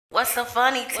What's so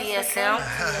funny, TSM?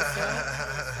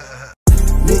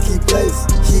 Nikki place,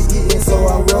 she eating so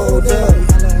I rolled up.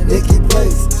 Nikki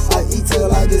place, I eat till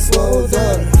I get swole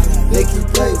up. Nikki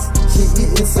place, she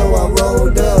eating so I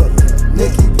rolled up.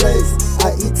 Nikki place,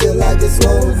 I eat till I get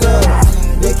swole up.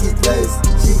 Nikki place,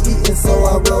 she eating so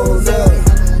I rolled up.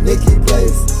 Nikki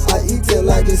place, I eat till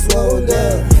I get swole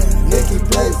up. Nikki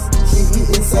place, she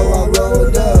eating so I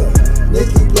rolled up.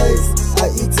 Nikki place,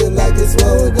 I eat till I get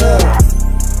swole up.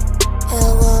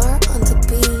 LR on the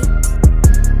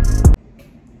beat.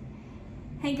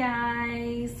 Hey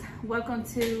guys, welcome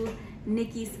to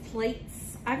Nikki's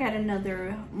Plates. I got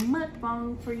another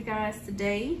mukbang for you guys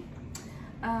today.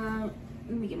 Let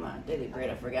me get my daily bread.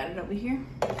 I forgot it over here.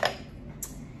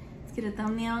 Let's get a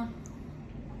thumbnail.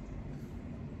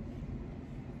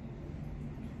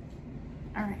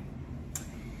 All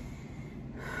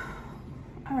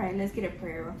right, let's get a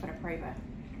prayer. I'm finna pray, bye.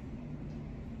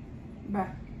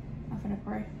 I'm finna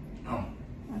pray. Oh.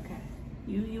 Okay.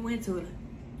 You into it.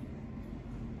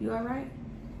 You all right?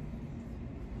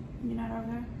 You not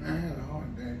okay? I had a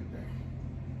hard day today.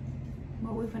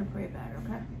 Well, we finna pray about it,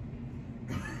 okay?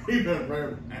 We better pray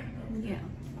about it. Yeah.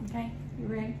 Okay. You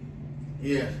ready?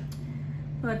 Yes.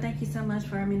 Lord, thank you so much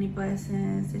for our many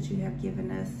blessings that you have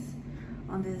given us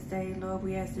on this day. Lord,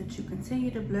 we ask that you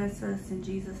continue to bless us in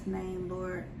Jesus' name,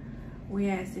 Lord. We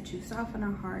ask that you soften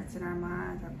our hearts and our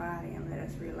minds, our body, and let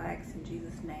us relax in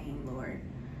Jesus' name, Lord.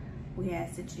 We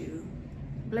ask that you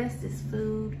bless this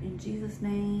food in Jesus'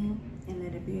 name and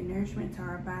let it be a nourishment to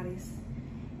our bodies.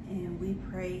 And we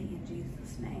pray in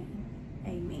Jesus' name.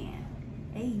 Amen.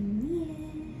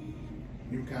 Amen.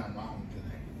 You kind of long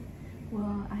today.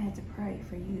 Well, I had to pray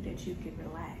for you that you could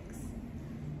relax.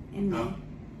 And me. Oh.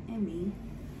 And me.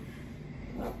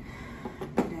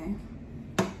 Okay.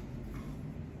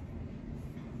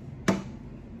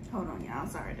 Hold on, y'all. I'm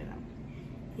sorry that I'm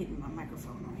hitting my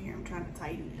microphone on here. I'm trying to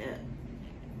tighten it up.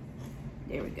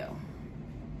 There we go.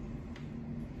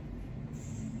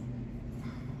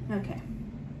 Okay.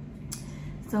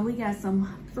 So we got some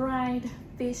fried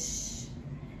fish.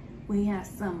 We got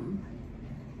some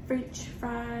French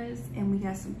fries, and we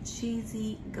got some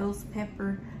cheesy ghost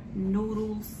pepper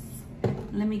noodles.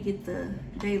 Let me get the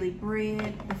daily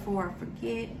bread before I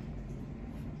forget.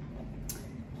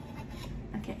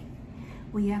 Okay,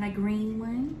 we got a green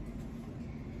one.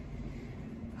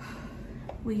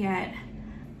 We got,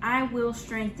 I will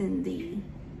strengthen thee.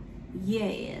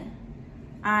 Yeah,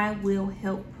 I will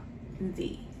help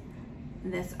thee.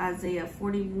 And that's Isaiah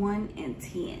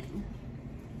 41:10.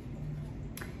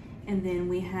 And then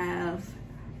we have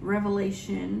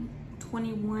Revelation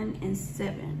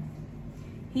 21:7.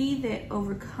 He that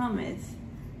overcometh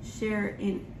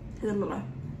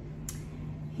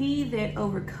He that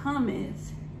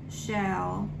overcometh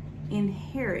shall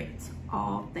inherit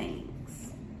all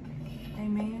things.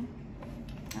 Amen.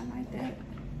 I like that.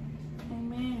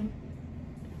 Amen.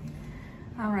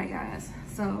 All right, guys.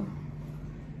 So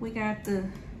we got the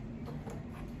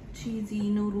cheesy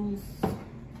noodles,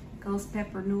 ghost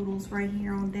pepper noodles right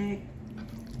here on deck.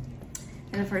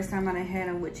 And the first time I had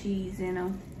them with cheese in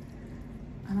them.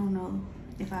 I don't know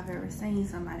if I've ever seen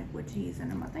somebody put cheese in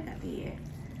them. I think I did,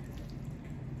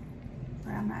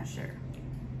 but I'm not sure.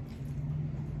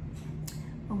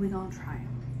 But we're gonna try them.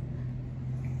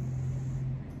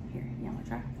 Here, you wanna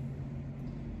try?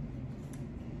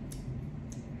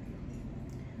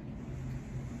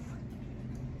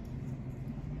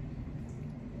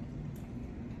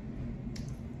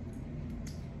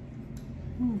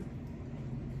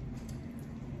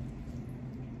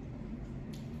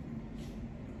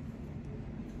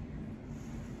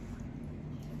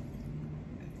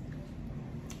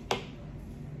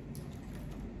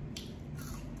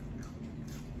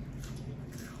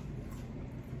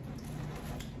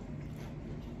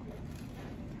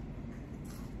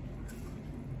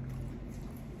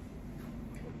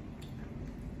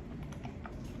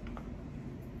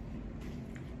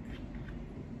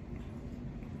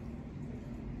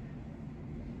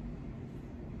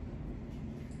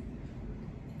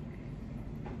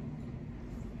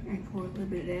 And pour a little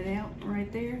bit of that out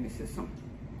right there. This is some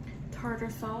tartar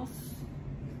sauce.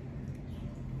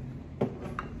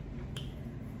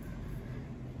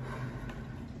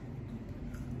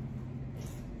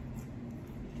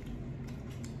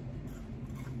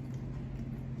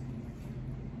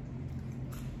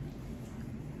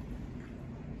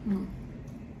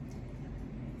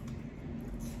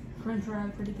 French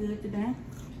fries pretty good today.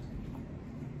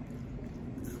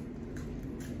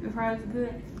 The fries are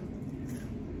good.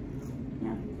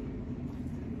 Yeah.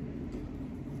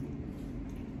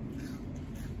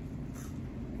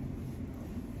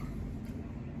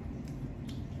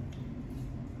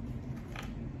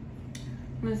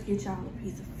 Let's get y'all a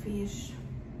piece of fish.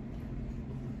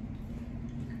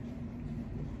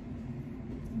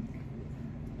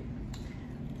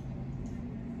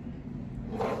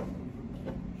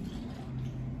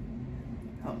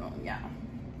 Hold on, y'all.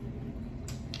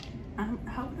 Hold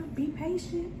on, be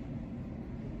patient.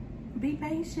 Be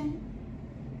patient.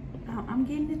 I'm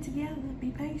getting it together.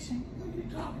 Be patient. What you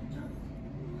talking to?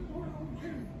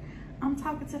 I'm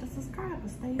talking to the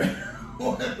subscribers, Steve.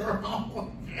 What's wrong with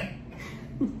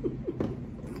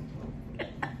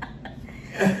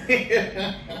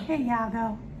Here y'all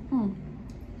go.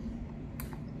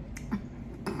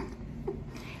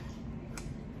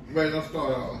 Wait, don't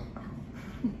start all.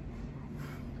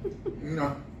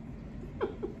 No.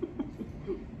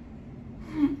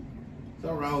 What's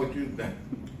wrong with you then?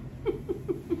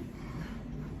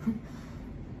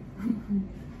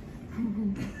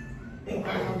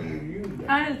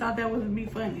 I just thought that would be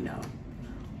funny though.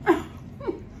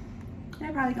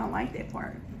 They're probably gonna like that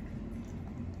part.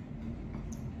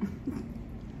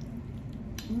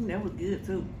 That was good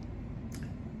too.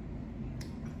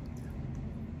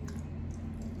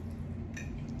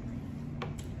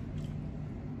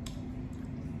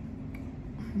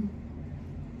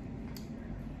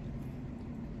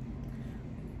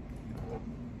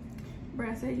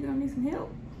 Brad said you gonna need some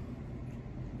help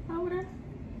over there.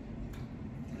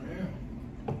 Yeah.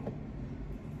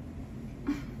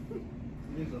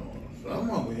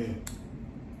 I'm over here.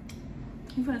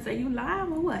 You finna say you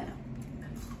live or what?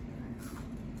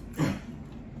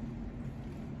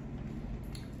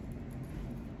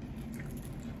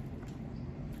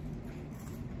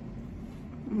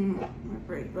 My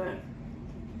pretty butt.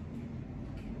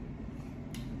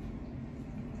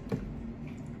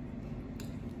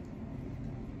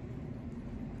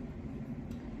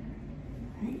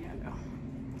 There you go.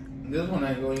 This one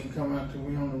ain't gonna even come out till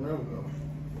we on the road though.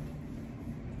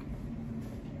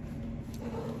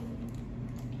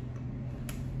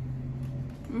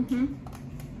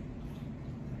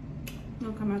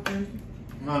 Gonna come out Thursday.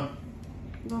 Huh?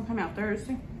 Gonna come out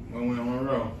Thursday. When we on the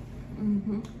road.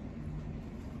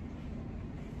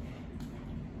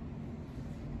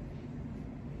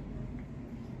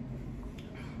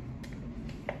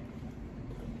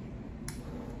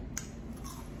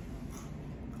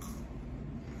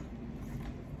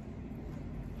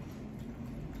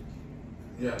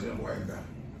 Yeah, just like that.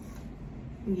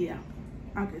 Yeah,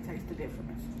 I could taste the difference.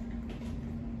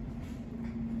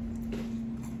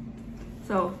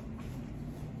 So,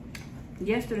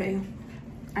 yesterday,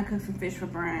 I cooked some fish for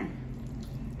Brian,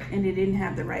 and it didn't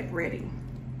have the right breading.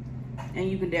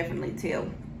 And you can definitely tell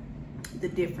the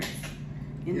difference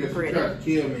in the She breading. tried to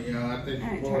kill me, y'all. I think I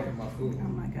she ain't poisoned my food. Oh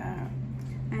my God.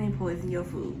 I ain't poison your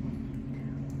food.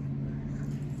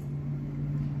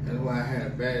 That's why I had a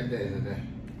bad day today.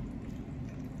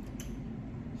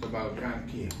 It's about trying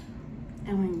to kill.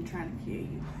 And when you trying to kill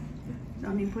you.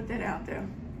 Don't even put that out there.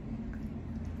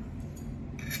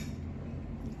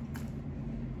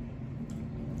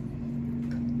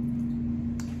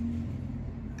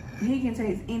 He can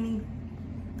taste any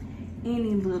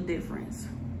little difference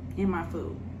in my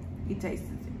food. He tastes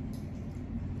it.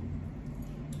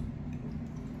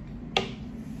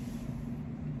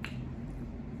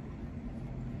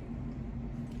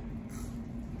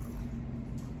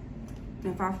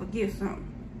 If I forget something,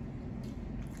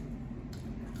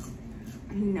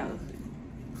 he knows it.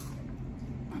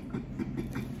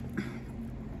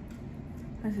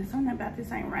 I said, something about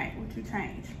this ain't right. What you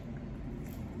change?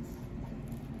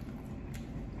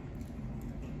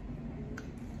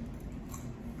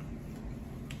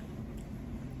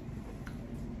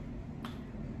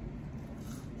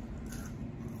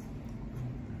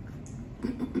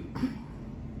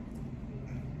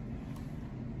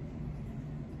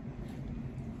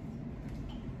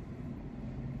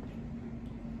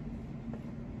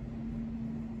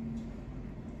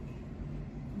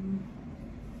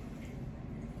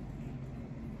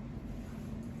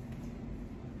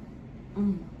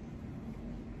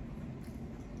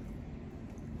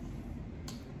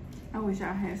 I wish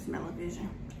I had smell-o-vision,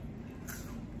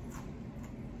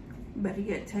 but he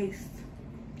got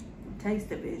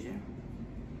taste-o-vision.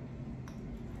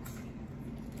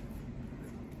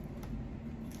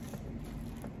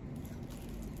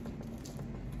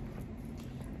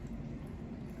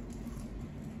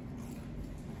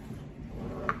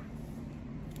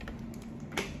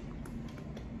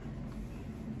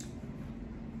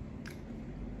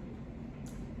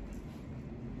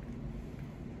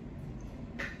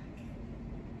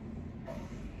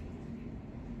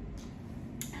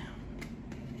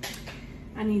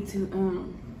 I need to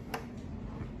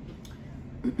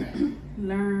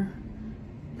learn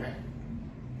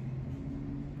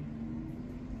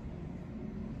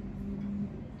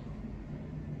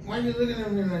Why you looking at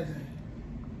me like that?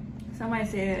 Somebody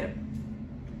said,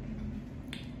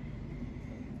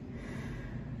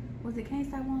 was it Can't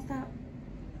Stop, Won't Stop?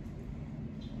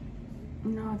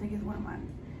 No, I think it's one of my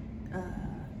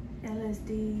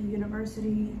LSD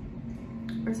University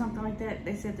or something like that.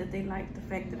 They said that they like the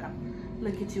fact that I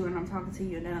look at you and I'm talking to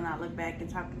you, and then I look back and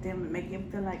talk to them and make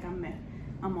them feel like I'm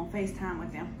on FaceTime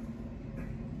with them.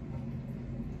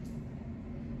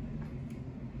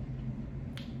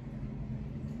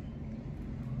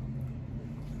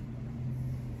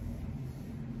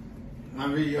 My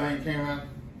video ain't came out.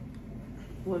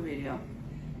 What video?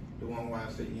 The one where I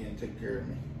said you didn't take care of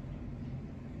me.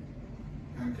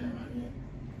 Ain't came out yet.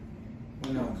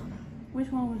 When no come out? Which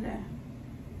one was that?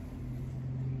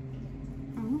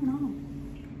 I don't know.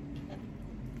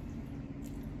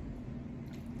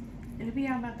 It'll be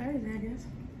out by Thursday, I guess.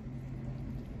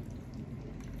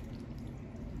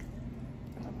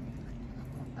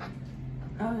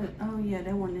 Oh yeah,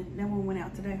 that one went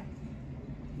out today.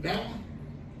 That one?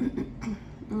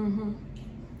 Mm-hmm.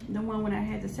 The one when I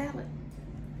had the salad.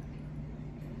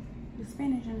 The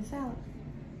spinach and the salad.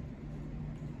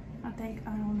 I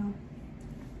don't know.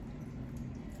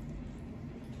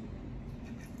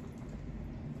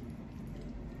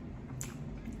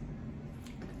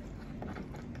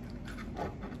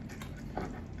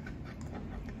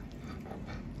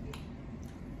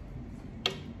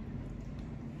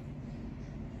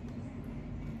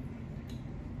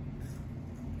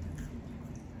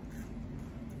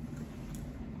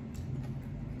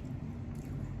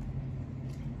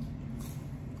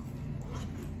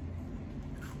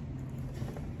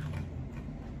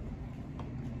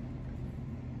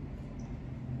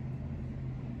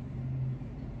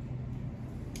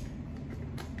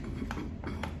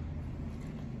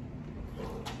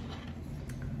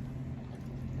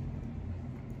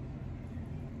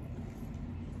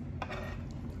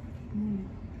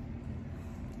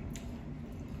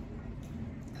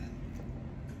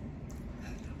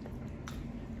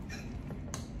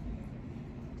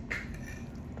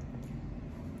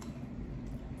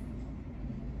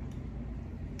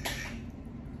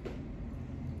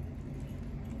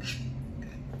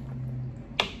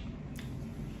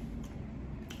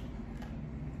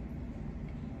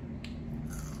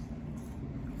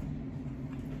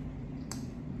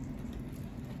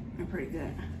 Pretty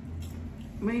good.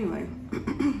 But anyway,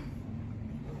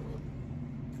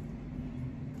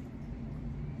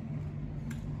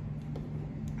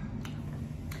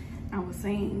 I was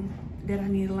saying that I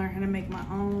need to learn how to make my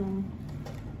own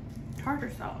tartar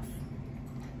sauce,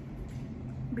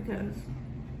 because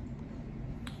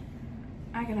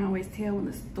I can always tell when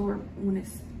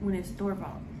it's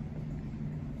store-bought.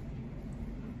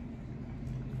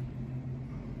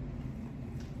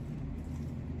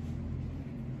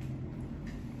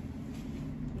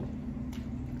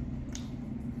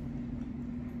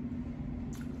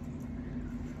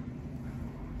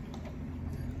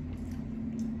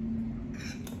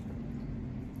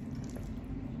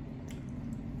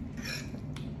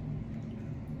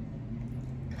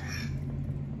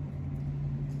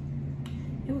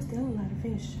 It was still a lot of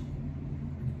fish.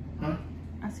 Huh?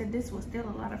 I said this was still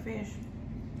a lot of fish.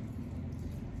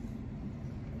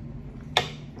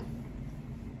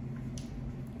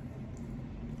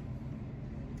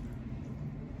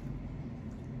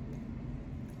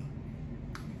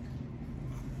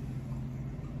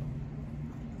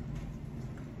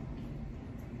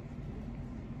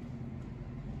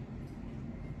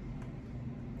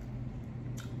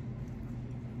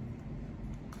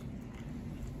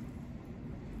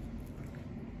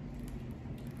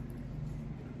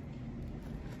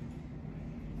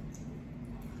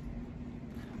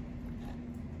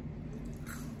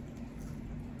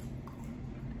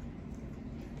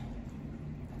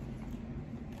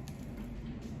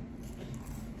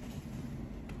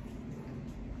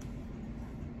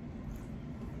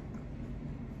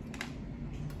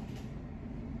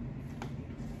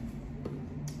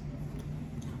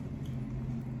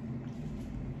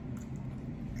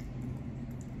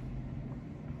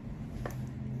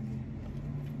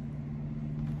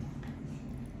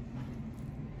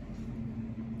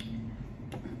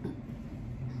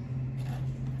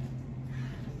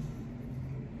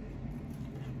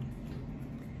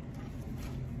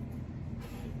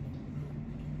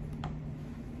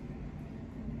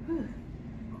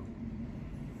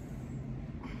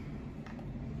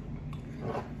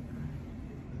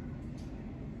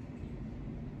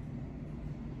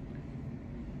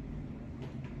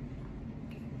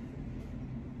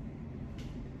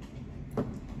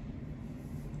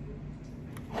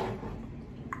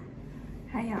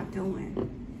 How y'all doing?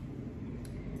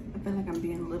 feel like I'm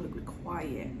being a little bit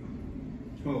quiet.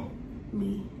 Who?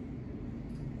 Me.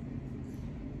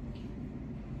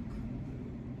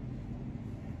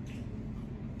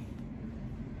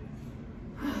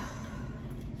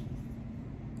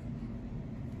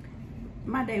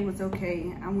 My day was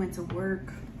okay. I went to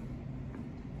work.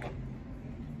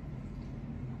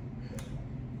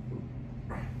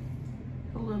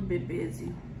 A little bit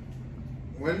busy.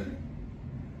 What is it?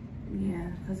 Yeah,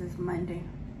 because it's Monday.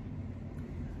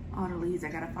 All the leads I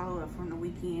gotta follow up from the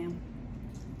weekend.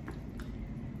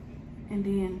 And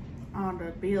then all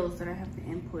the bills that I have to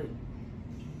input.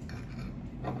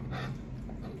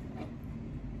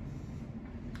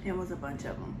 It was a bunch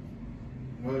of them.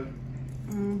 What?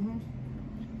 Mm-hmm.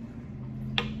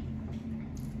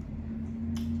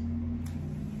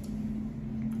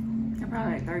 There are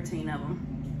probably like 13 of them.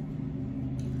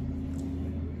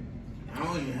 I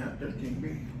don't even have 13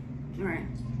 bills. Right.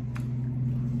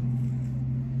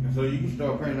 So you can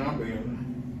start paying our bills.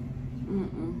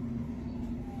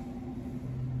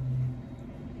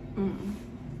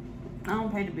 I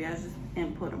don't pay the bills, I just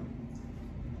input them.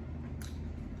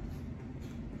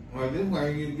 Well, this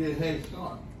way you get a head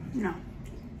start. No.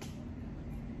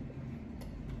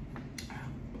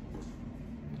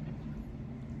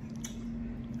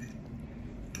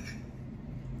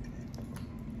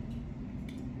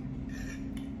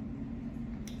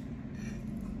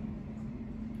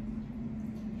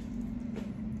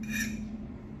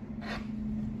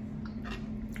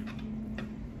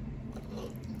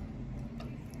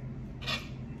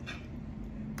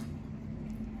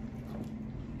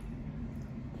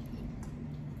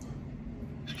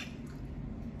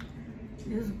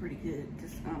 This is pretty good,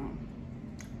 this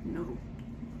noodle.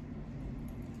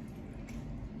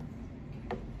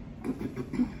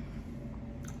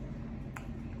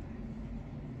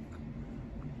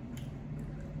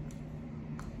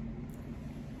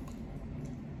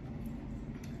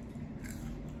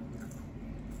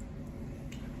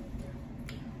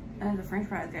 As the french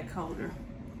fries got colder,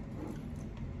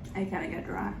 they kind of got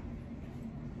dry.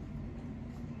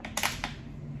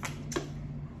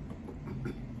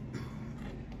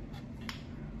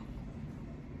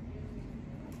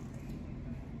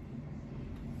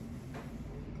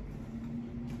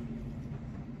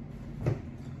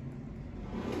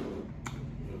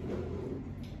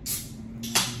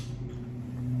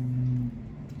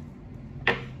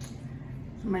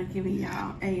 Somebody giving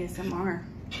y'all ASMR.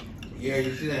 Yeah,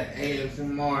 you see that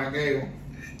ASMR I gave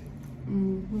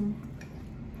him?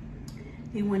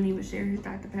 He wouldn't even share his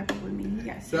Dr. Pepper with me. He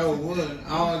got six. So what?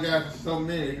 I only got so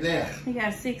many left. He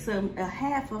got six of a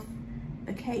half of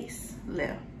a case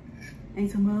left. And he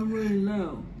said, I'm running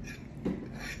low.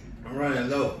 I'm running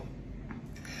low.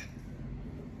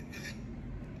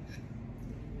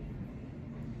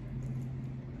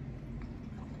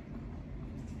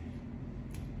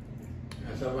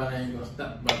 And somebody ain't gonna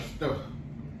stop by the store.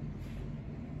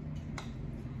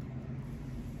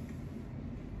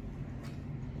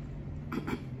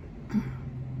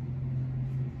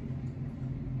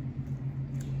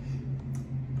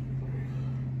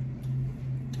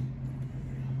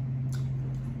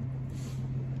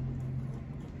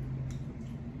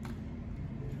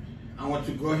 I want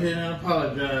you to go ahead and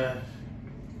apologize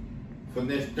for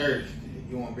next Thursday.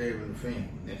 You won't be able to film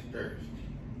next Thursday.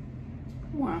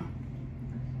 Why?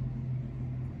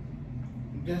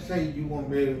 Just say you won't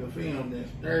be able to film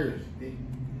next Thursday.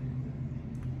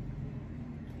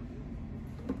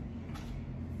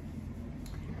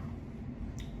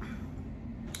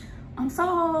 I'm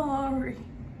sorry.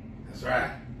 That's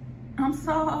right. I'm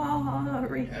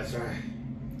sorry That's right.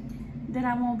 that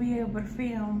I won't be able to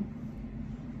film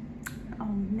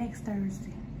next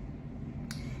Thursday.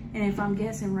 And if I'm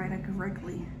guessing right,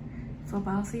 correctly,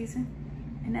 football season,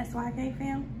 and that's why I can't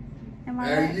film. Am I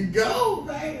There right? you go,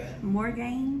 baby. More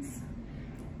games?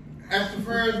 That's the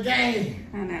first game.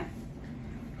 I know.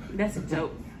 That's a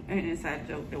joke, an inside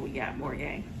joke that we got more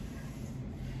games.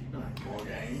 More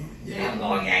games. Yeah,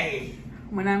 more games.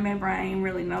 When I remember, I ain't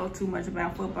really know too much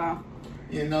about football.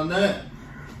 You know nothing.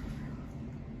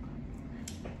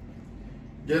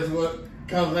 Guess what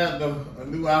comes out the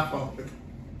new iPhone?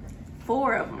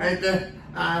 4 of them. Ain't that?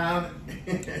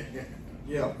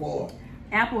 Yeah, 4.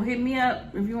 Apple, hit me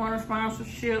up if you want a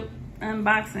sponsorship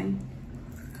unboxing.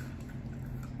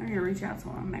 I need to reach out to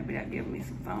them. Maybe they'll give me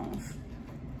some phones.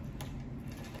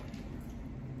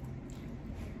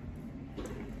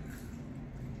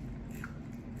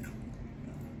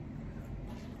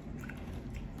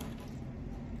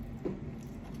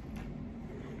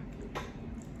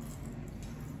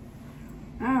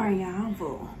 All right, y'all, I'm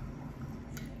full.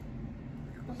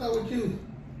 What's up with you?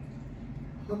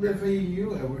 What been feeding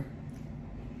you ever?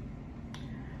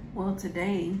 Well,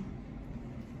 today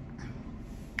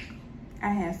I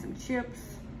had some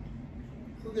chips.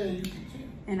 Who gave you some chips?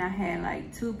 And I had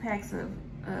like 2 packs of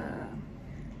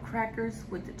crackers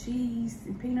with the cheese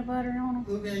and peanut butter on them.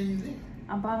 Who gave you that?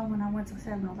 I bought them when I went to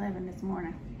 7-Eleven this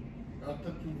morning. I thought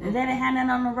you And they didn't have nothing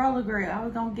on the roller grill. I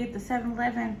was gonna get the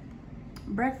 7-Eleven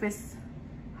breakfast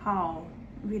haul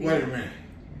video. Wait a minute.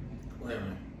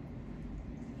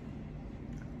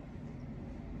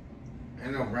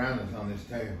 Ain't no brownies on this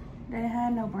table. They didn't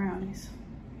have no brownies.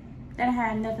 They didn't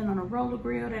have nothing on the roller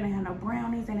grill. They didn't have no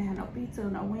brownies. They didn't have no pizza,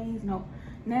 no wings, none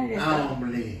of that I stuff.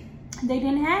 don't believe. They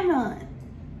didn't have none.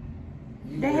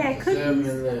 You They went had to cookies.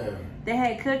 7-Eleven They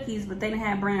had cookies, but they didn't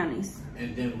have brownies.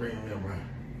 and didn't bring them no brownies.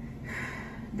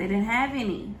 They didn't have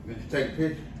any. Did you take a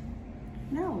picture?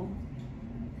 No.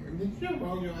 Did you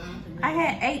roll your eyes? I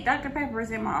had 8 Dr.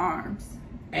 Peppers in my arms.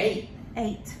 8.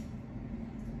 8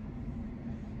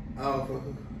 Oh,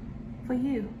 for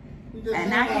you. you just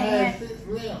And said I I can't had 6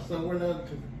 left, so what up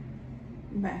to?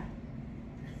 But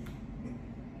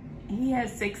he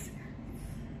has 6.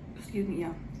 Excuse me,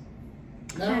 y'all.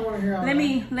 Now I want to hear all Let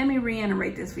me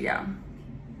reiterate this for y'all.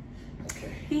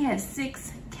 Okay. He has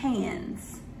 6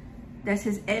 cans. That's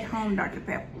his at-home Dr.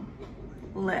 Pepper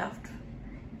left,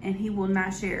 and he will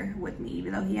not share with me,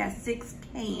 even though he has 6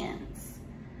 cans,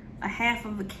 a half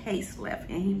of a case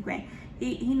left, and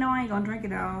he know I ain't gonna drink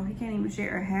it all. He can't even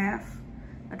share a half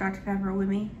of Dr. Pepper with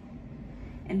me.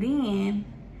 And then,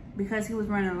 because he was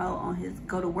running low on his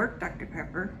go-to-work Dr.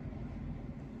 Pepper,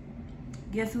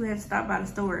 guess who had to stop by the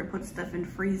store and put stuff in the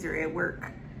freezer at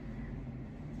work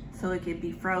so it could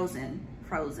be frozen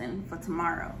for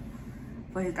tomorrow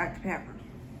for his Dr. Pepper.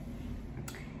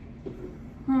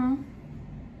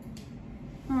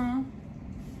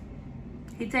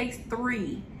 He takes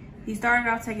 3. He started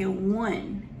off taking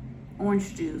 1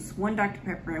 orange juice, 1 Dr.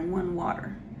 Pepper, and 1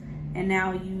 water. And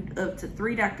now you up to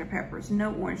 3 Dr. Peppers,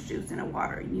 no orange juice, and a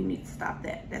water. You need to stop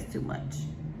that. That's too much.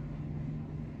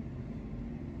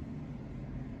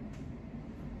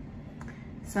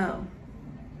 So,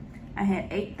 I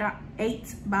had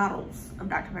 8 bottles of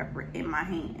Dr. Pepper in my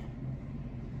hand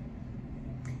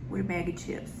with a bag of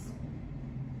chips.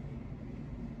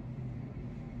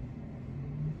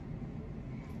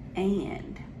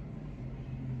 And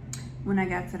when I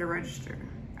got to the register,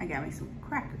 I got me some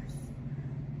crackers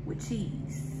with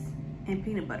cheese and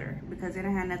peanut butter because they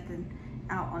didn't have nothing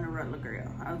out on the roller grill.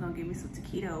 I was gonna give me some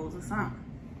taquitos or something,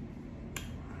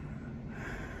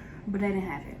 but they didn't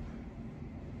have it.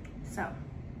 So,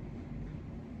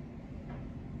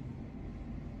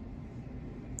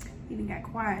 he done got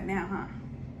quiet now, huh?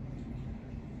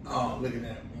 Oh, looking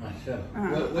at myself. I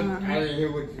didn't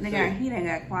hear what you And said. he done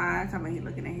got quiet. Talking about he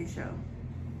looking at his show.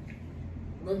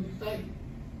 What did you say?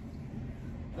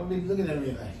 Don't be looking at me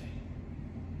like that.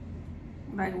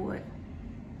 Like what?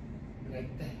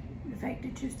 Like that. The fact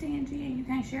that you're stingy and you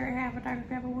can't share a half of Dr.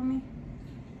 Pepper with me?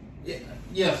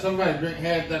 Yeah, somebody drink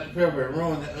half Dr. Pepper and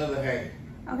ruin the other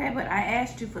half. Okay, but I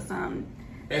asked you for some.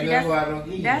 And that's why I don't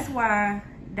eat it.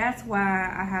 That's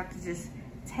why I have to just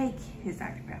take his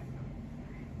Dr. Pepper.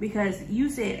 Because you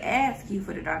said ask you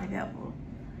for the Dr. Pepper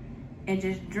and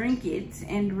just drink it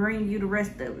and bring you the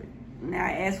rest of it. Now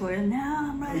I asked for it. No,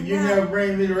 I'm running You low. never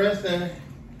bring me the rest of it.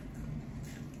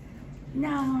 No,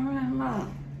 I'm running low.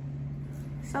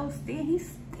 So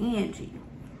he's stingy.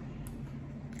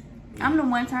 I'm the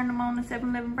one turning him on the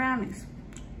 7-Eleven brownies.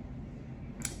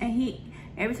 And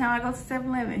every time I go to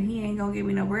 7-Eleven, he ain't gonna give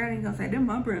me no brownies. He's gonna say, they're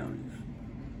my brownies.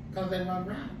 Because they my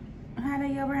brownies. How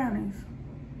they your brownies?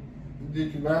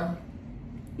 Did you buy them?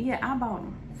 Yeah, I bought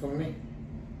them. For me?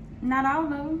 Not all of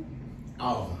them.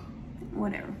 Oh.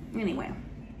 Whatever. Anyway.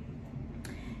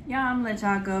 Y'all, I'm gonna let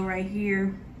y'all go right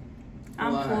here.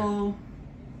 I'm Why? full.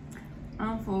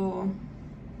 I'm full.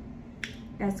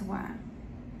 That's why.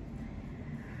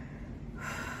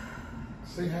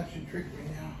 See how she tricked me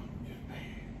now? Just bad.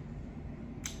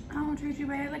 I don't treat you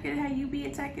bad. Look at how you be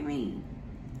attacking me.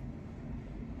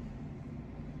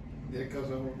 Yeah, because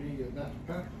I'm going to be your Dr.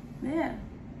 Pepper. Yeah.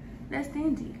 That's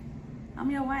stingy. I'm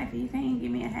your wife. You can't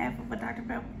give me a half of a Dr.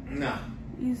 Pepper. No.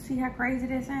 You see how crazy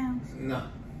that sounds? No.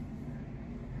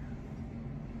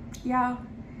 Y'all,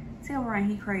 tell Ryan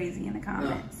he crazy in the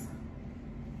comments.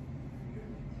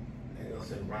 They going to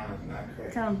say Brian's not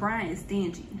crazy. Tell him Brian is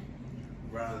stingy.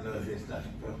 Brian loves his Dr.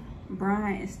 Pepper.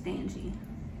 Brian is stingy.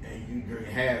 And you drink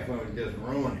half of it, just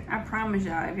ruin it. I promise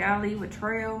y'all, if y'all leave a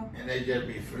trail, And they just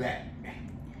be flat.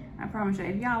 I promise you,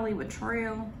 if y'all leave a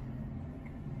trail,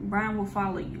 Brian will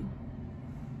follow you.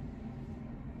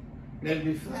 They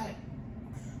be flat.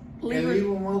 Leave And a- leave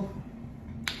them open.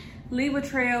 Leave a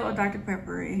trail of Dr.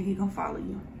 Pepper and he gonna follow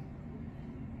you.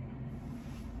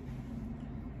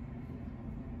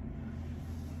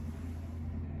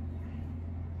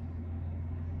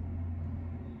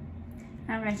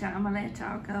 Alright, y'all, I'm gonna let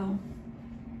y'all go.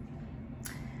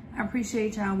 I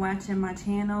appreciate y'all watching my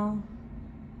channel.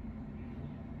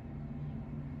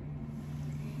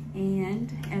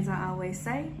 And as I always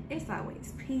say, it's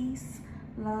always peace,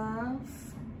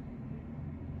 love,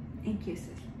 and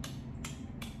kisses.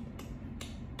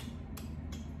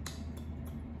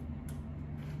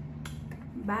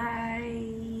 Bye.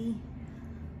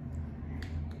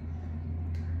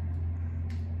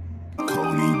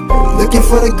 Looking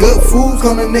for the good food,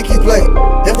 come to Nikki Place.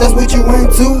 If that's what you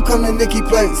into, come to Nikki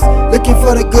Place. Looking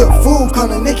for the good food, come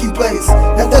to Nikki Place.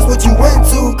 If that's what you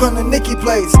into, come to Nikki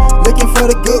Place. Looking for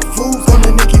the good food, come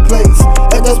to Nikki Place.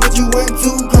 If that's what you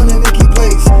into, come to